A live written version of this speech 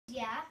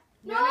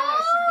No,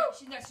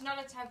 she's not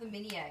allowed to have the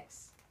mini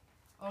eggs.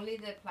 Only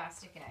the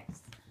plastic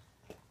eggs.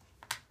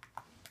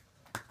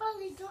 But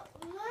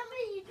remember,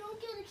 you don't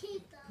get to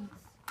keep those.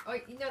 Oh,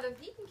 you know,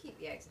 he can keep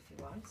the eggs if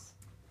he wants.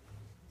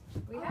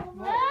 We have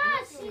more. Yeah,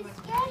 Do you she's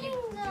want getting to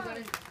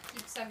them.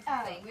 keep some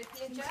for playing with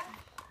here, Jack?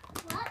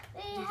 What? Do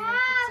you want to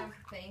keep some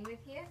for playing with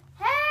here?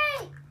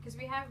 Hey! Because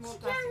we have more She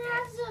plastic can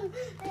have eggs. some.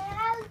 It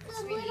has the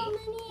Sweetie? little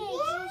mini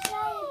eggs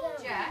inside of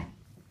them. Jack?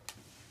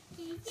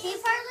 See,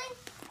 Farley?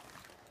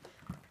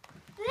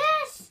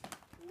 This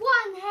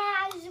one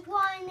has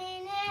one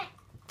in it.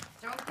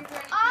 Don't give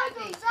her any All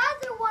candy. those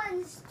other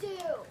ones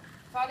too.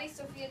 Polly,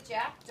 Sophia,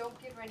 Jack, don't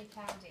give her any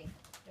candy.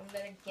 Don't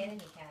let her get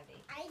any candy.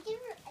 I give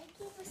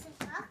her some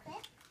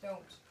chocolate. Don't.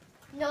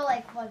 No,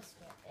 like one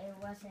stick. It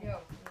wasn't. No.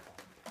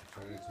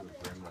 Turn it into a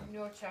gremlin.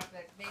 No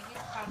chocolate.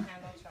 Babies can't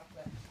handle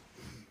chocolate.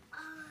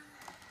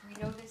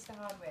 We know this the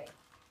hard way.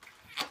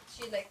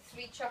 She had like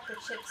 3 chocolate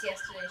chips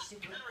yesterday. She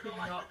could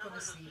not go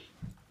to sleep.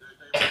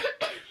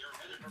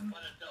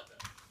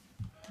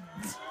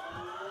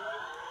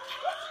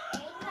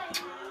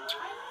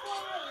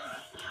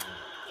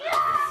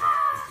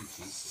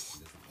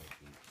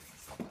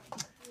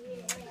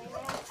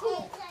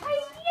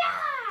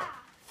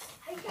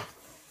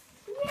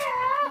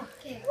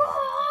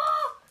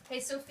 Hey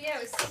Sophia, I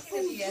was thinking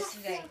of you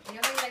yesterday. You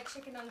know how you like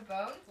chicken on the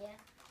bone? Yeah.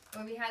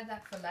 When we had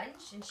that for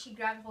lunch, and she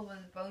grabbed hold of one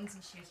of the bones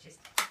and she was just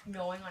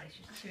gnawing on it.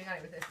 She was chewing on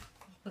it with her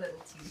little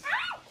teeth.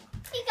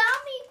 He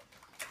got me.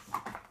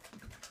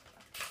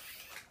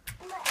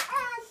 Let's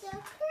add the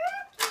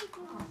cookie.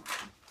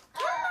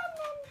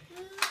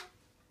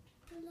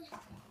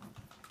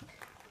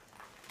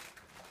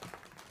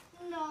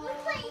 No.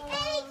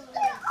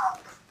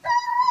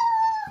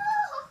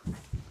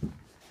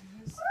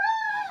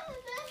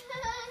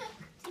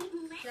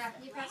 Jack,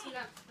 can you pass me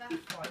that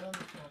foil on the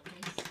floor,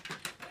 please?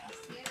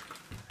 See it?